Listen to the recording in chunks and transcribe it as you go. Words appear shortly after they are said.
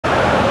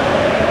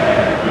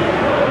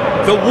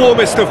The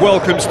warmest of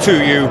welcomes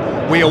to you.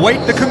 We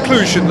await the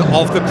conclusion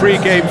of the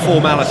pre-game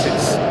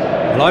formalities.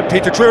 Well, I'm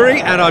Peter Drury,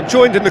 and I'm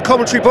joined in the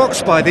commentary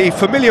box by the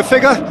familiar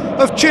figure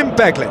of Jim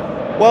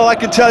Beglin. Well, I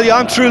can tell you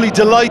I'm truly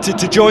delighted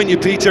to join you,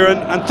 Peter,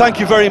 and thank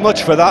you very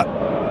much for that.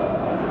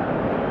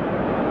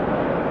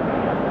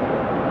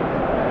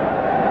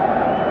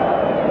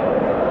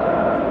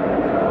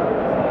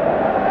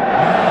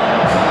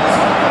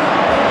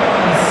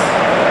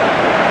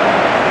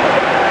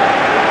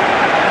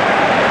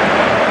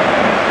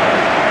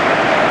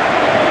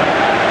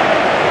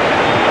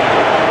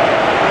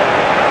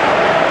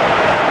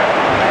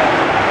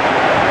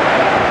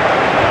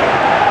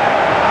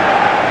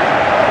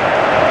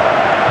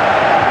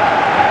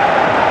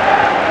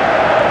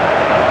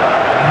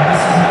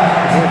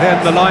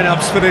 The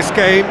lineups for this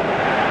game.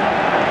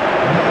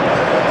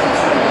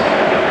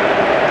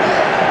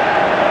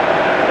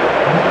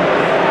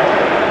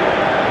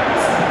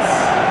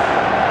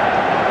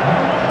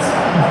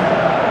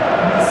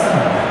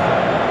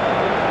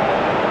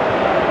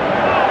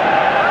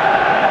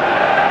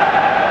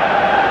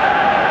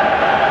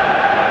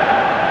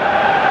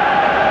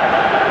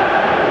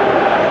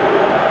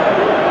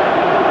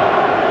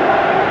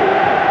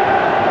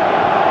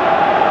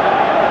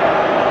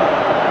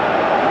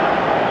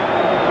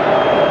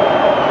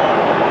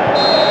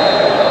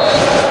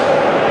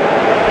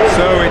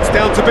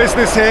 Down to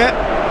business here.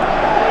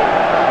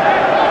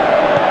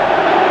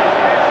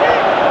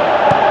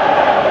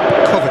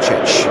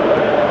 Kovacic.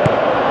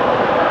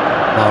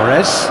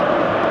 Mahrez.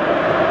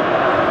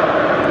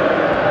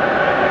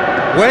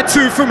 Where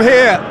to from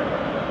here?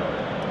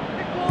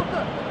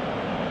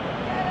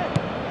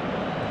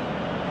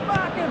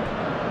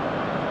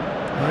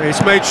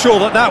 He's made sure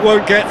that that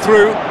won't get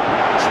through.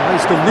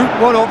 Tries the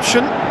route one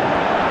option.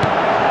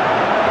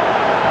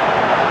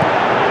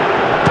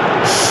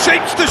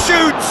 Shapes the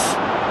shoots.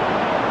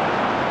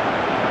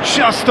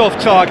 Just off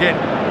target.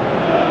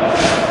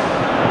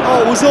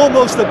 Oh, it was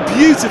almost a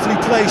beautifully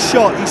placed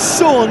shot. He's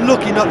so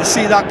unlucky not to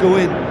see that go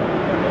in.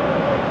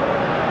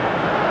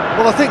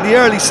 Well, I think the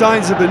early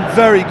signs have been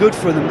very good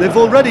for them. They've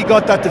already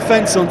got that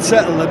defence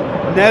unsettled,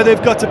 and now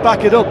they've got to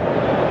back it up.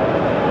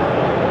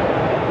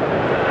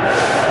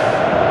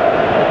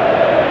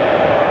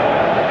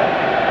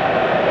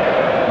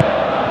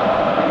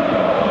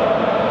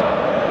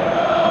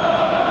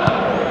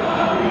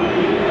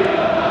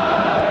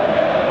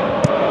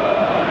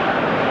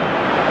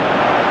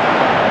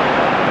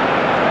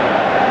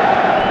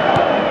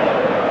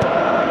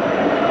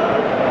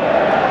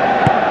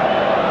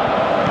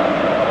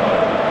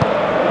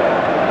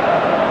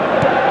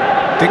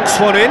 Dinks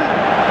one in.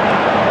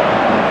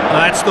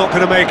 That's not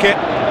going to make it.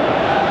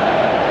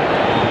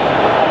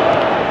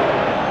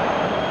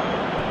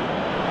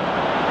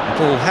 The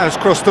ball has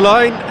crossed the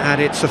line,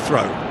 and it's a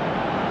throw.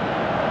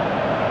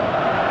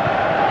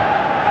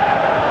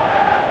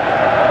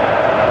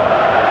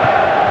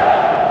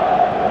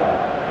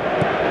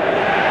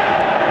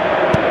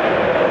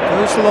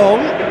 Goes long.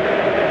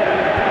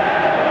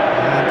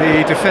 And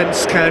the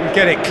defence can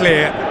get it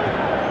clear.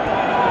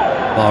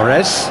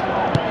 Mahrez.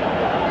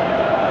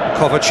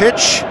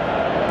 Kovacic.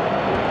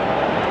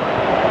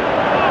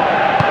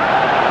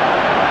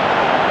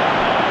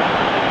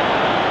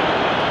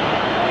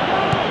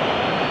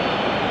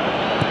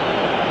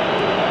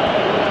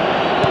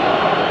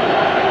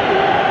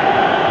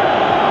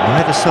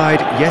 Neither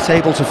side yet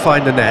able to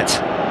find the net.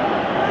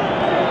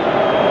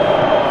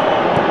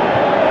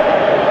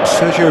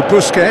 Sergio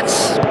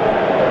Busquets.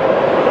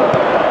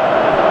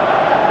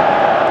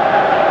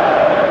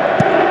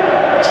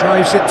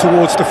 Drives it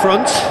towards the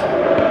front.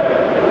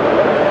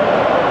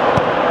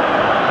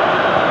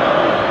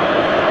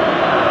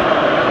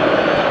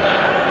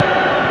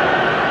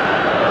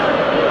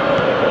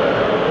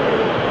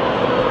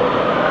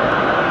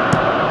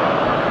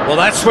 Well,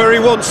 that's where he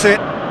wants it.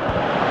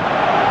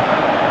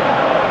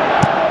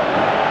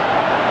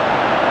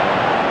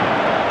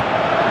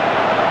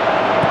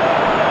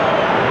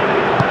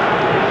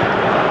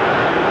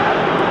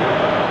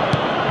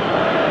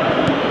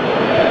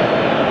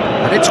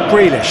 And it's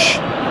Grealish.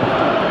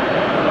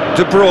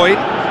 De Bruyne.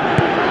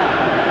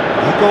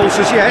 No goals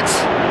as yet.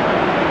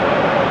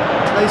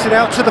 Plays it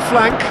out to the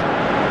flank.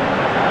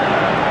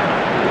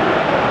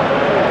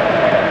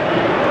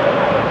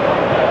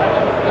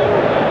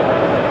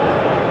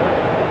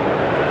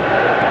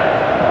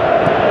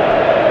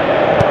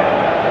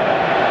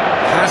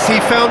 He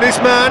found his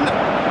man,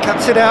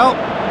 cuts it out.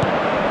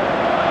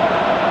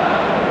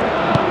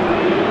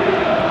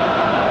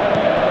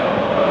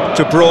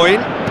 De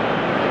Bruyne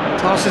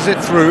passes it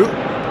through.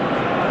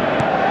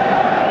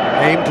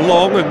 Aimed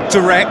long and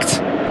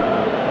direct.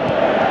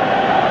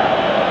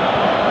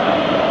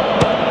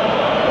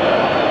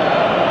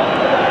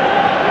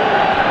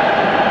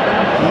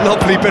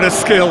 Lovely bit of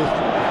skill.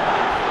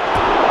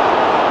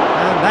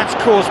 And that's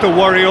caused a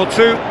worry or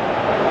two.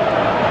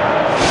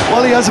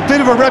 Well, he has a bit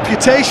of a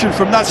reputation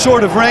from that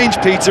sort of range,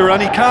 Peter,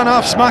 and he can't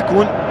half-smack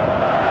one.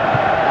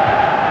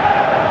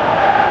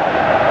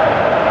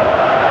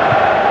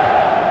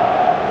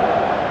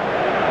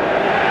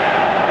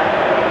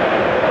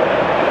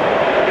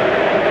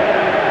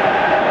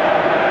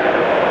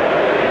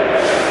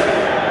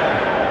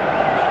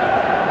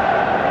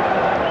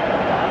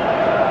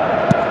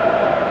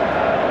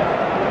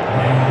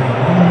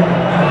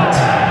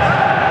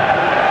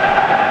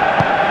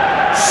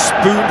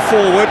 boon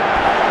forward.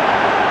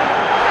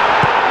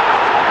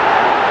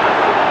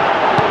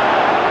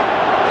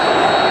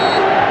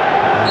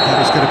 And that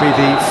is going to be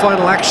the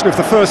final action of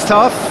the first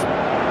half.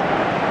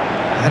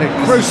 An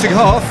engrossing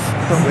half,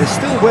 but we're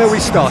still where we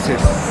started,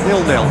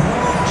 0-0.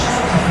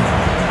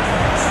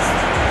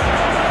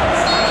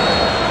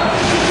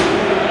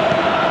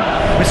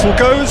 Whistle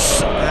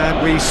goes,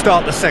 and we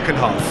start the second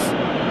half.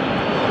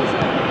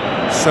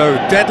 So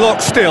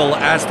deadlock still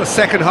as the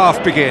second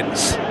half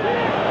begins.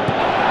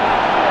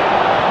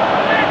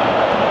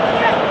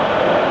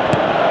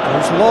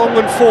 Goes long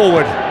and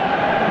forward.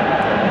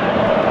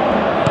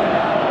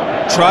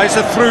 Tries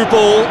a through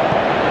ball.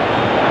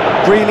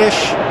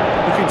 Greenish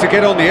looking to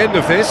get on the end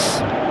of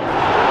this.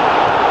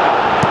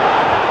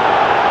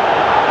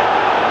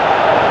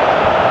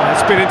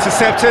 It's been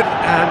intercepted,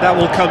 and that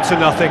will come to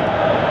nothing.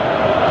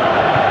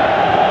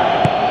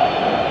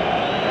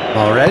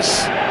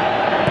 Mahrez.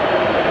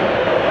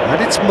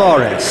 And it's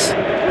Mahrez.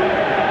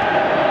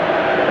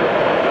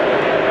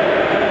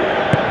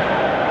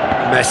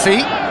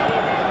 Messi.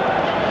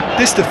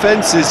 This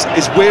defence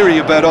is wary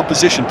about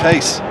opposition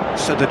pace.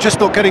 So they're just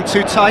not getting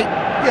too tight?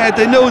 Yeah,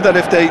 they know that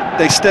if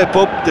they step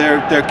up,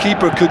 their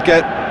keeper could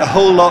get a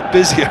whole lot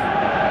busier.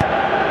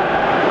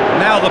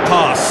 Now the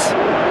pass.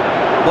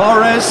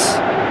 Mahrez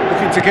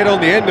looking to get on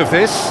the end of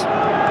this.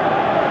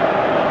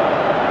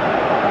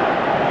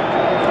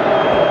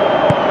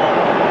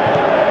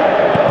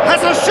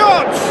 Has a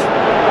shot!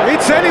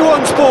 It's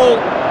anyone's ball.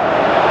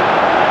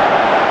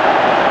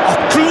 Oh,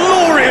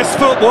 glorious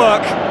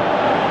footwork.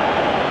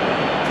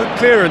 Good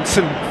clearance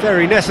and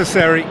very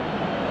necessary.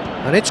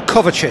 And it's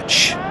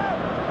Kovacic.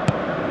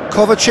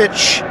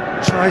 Kovacic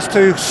tries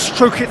to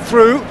stroke it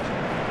through.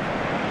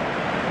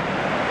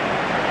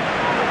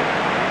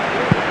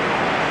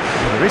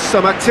 There is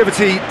some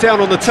activity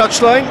down on the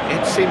touchline.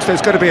 It seems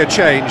there's going to be a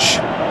change.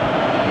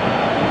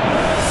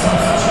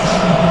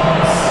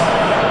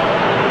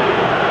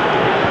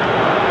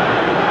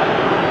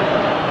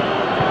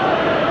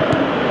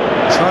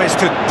 Tries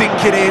to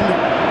dink it in.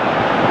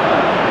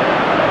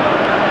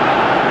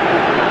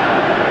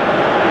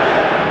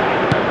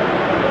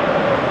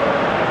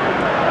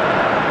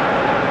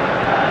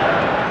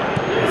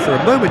 For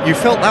a moment you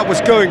felt that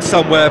was going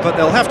somewhere, but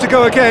they'll have to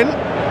go again.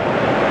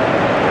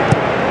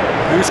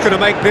 Who's going to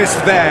make this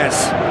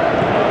theirs?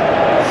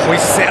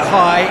 Hoists it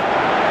high.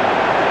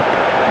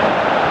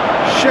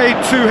 Shade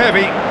too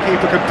heavy.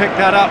 Keeper can pick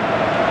that up.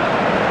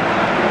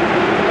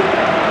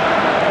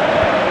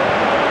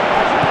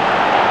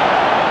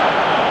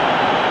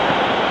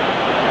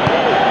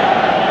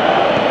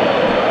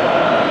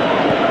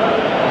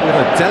 With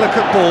a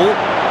delicate ball.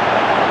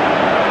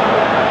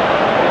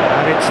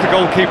 And it's the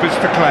goalkeeper's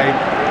to claim.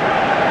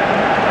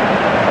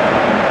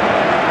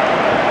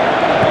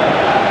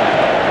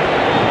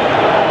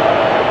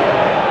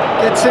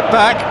 Gets it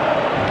back.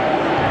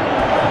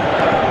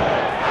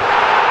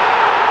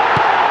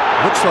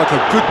 Looks like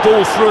a good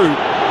ball through.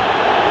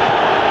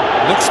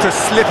 Looks to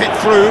slip it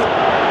through.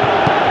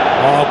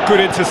 Oh, good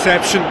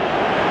interception.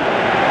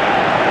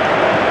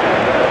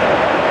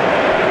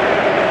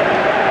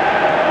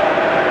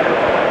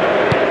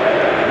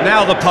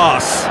 Now the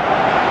pass.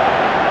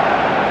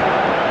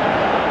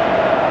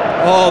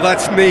 Oh,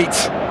 that's neat.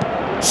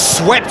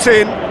 Swept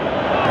in.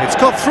 It's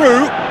got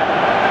through.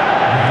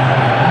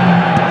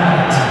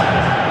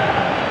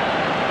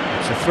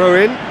 Throw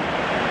in.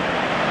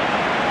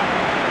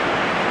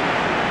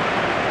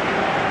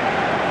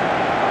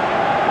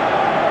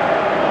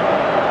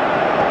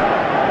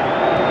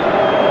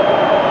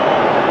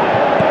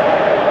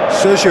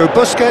 Sergio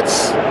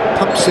Busquets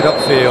pumps it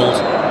upfield.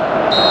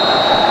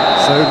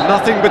 So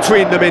nothing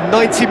between them in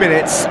 90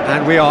 minutes,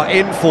 and we are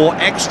in for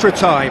extra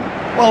time.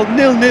 Well,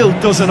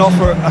 0-0 doesn't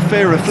offer a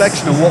fair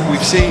reflection of what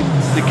we've seen.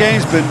 The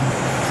game's been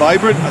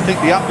vibrant. I think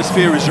the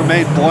atmosphere has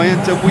remained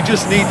buoyant, and we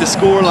just need the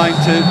scoreline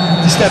to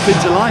step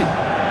into line.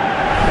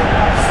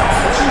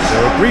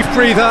 So a brief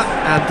breather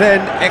and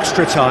then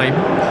extra time.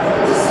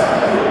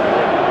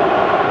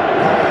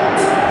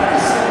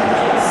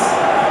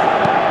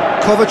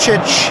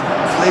 Kovacic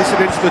plays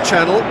it into the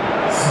channel.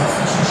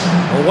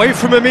 Away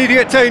from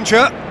immediate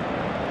danger.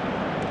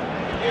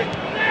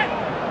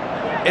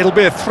 It'll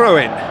be a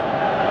throw-in.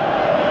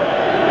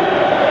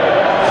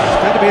 There's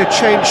going to be a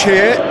change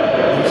here.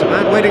 There's a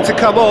man waiting to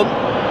come on.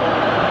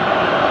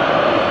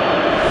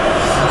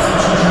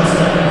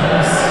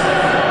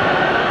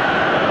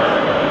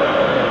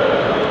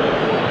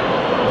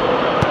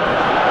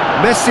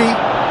 Messi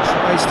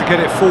tries to get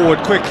it forward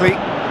quickly.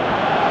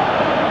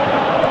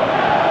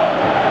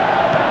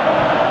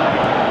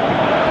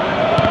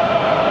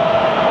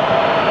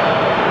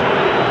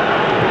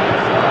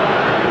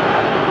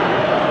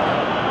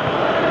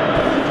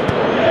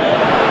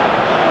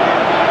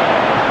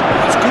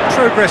 It's good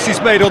progress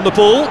he's made on the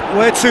ball.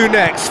 Where to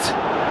next?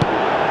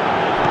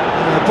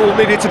 The ball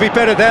needed to be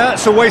better there.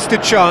 It's a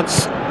wasted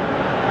chance.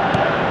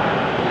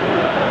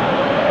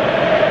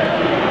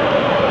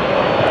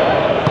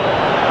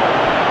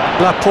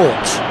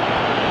 Laporte.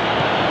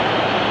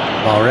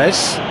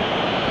 Mahrez.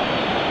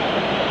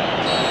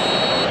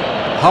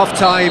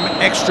 Half-time,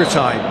 extra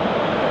time.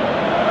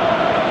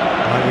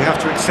 Well, you have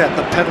to accept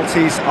that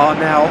penalties are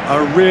now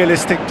a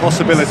realistic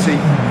possibility.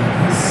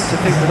 To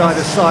think that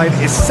either side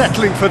is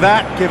settling for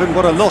that, given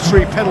what a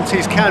lottery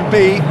penalties can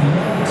be.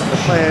 The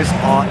players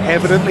are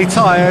evidently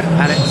tired,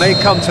 and it may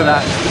come to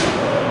that.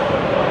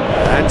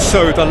 And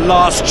so the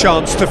last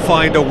chance to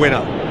find a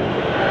winner.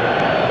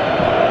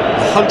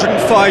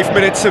 105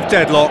 minutes of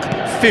deadlock,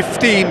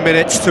 15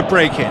 minutes to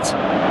break it.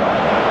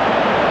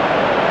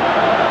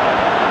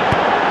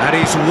 And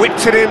he's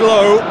whipped it in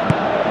low.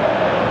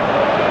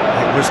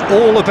 It was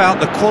all about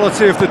the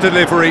quality of the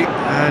delivery,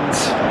 and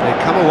they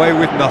come away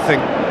with nothing.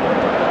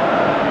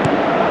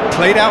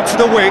 Played out to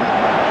the wing.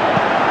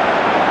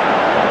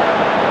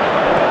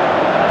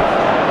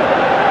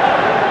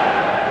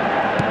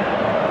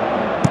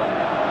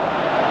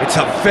 It's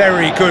a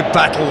very good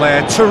battle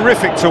there,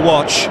 terrific to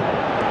watch.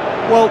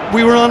 Well,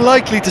 we were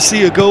unlikely to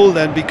see a goal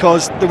then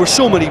because there were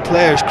so many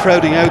players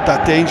crowding out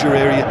that danger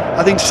area.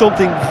 I think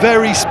something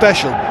very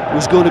special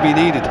was going to be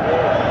needed.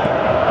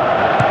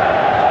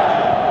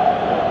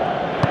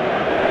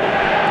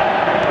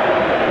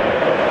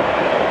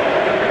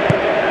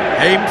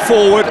 Aim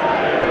forward.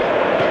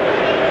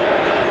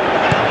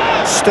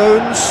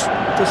 Stones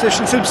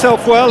positions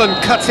himself well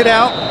and cuts it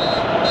out.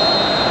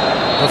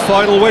 The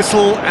final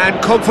whistle and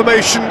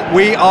confirmation,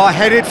 we are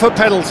headed for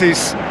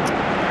penalties.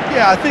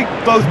 Yeah, I think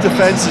both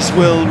defences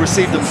will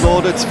receive the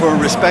plaudits for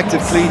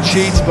respective clean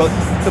sheets, but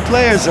the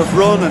players have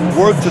run and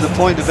worked to the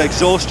point of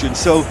exhaustion,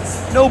 so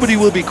nobody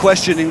will be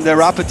questioning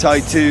their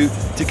appetite to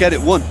get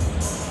it won.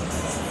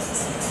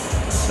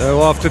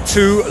 So after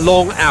 2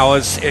 long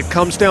hours, it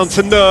comes down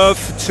to nerve,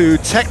 to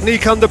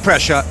technique under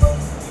pressure,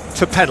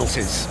 to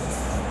penalties.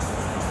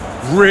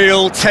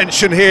 Real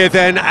tension here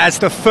then as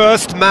the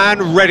first man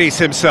readies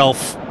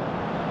himself.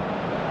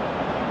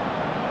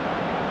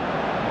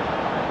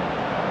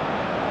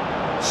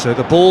 So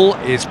the ball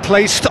is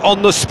placed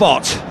on the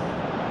spot.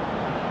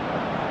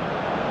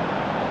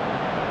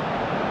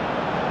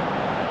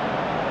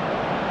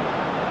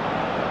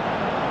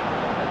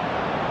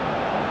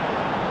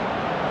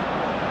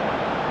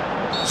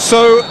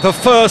 So the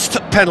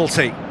first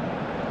penalty.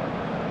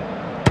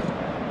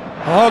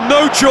 Oh,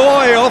 no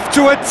joy, off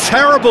to a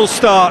terrible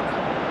start.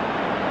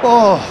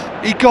 Oh,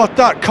 he got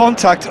that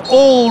contact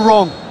all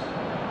wrong.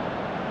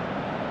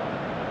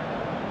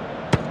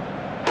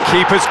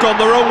 Keeper's gone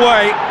the wrong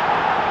way.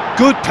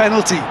 Good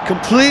penalty,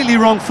 completely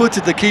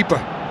wrong-footed the keeper.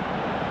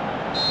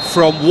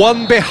 From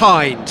one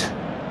behind.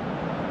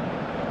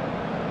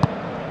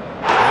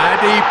 And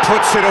he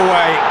puts it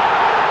away.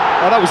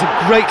 Oh, that was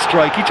a great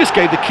strike, he just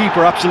gave the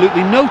keeper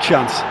absolutely no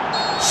chance.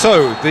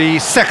 So, the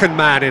second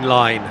man in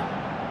line.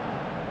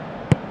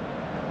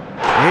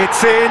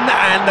 It's in,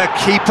 and the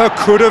keeper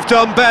could have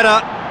done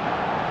better.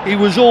 He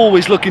was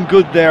always looking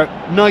good there,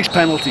 nice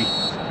penalty.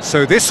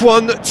 So this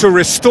one to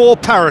restore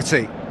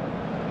parity.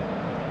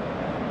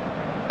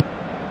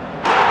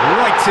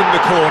 Right in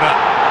the corner.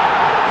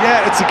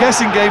 Yeah, it's a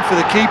guessing game for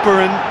the keeper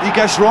and he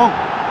guessed wrong.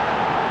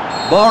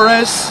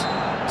 Mahrez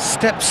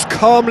steps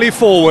calmly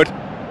forward.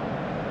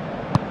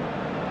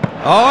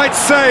 Oh, it's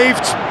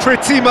saved,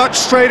 pretty much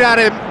straight at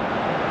him.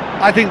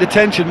 I think the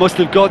tension must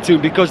have got to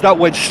him because that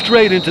went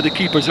straight into the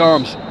keeper's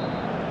arms.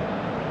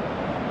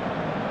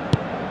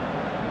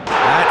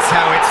 That's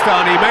how it's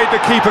done, he made the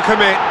keeper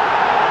commit.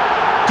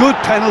 Good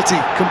penalty,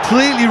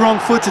 completely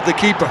wrong-footed the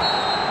keeper.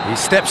 He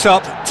steps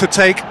up to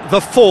take the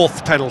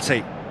fourth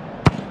penalty.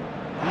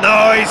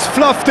 No, he's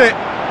fluffed it.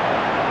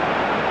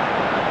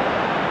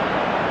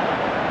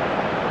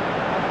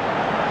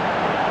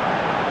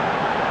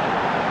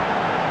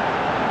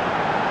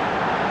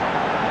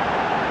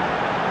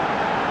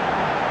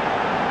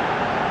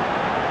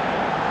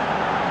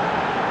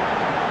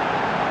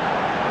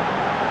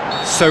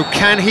 So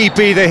can he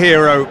be the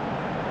hero?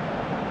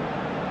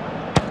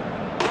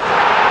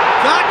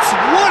 That's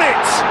won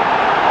it!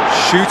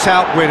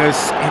 Shootout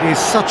winners. It is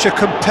such a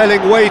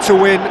compelling way to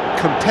win,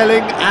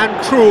 compelling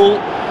and cruel,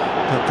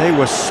 but they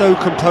were so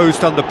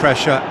composed under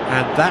pressure,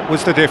 and that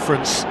was the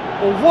difference.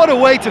 Well, what a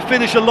way to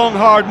finish a long,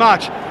 hard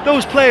match.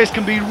 Those players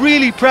can be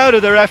really proud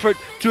of their effort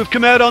to have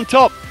come out on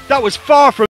top. That was far from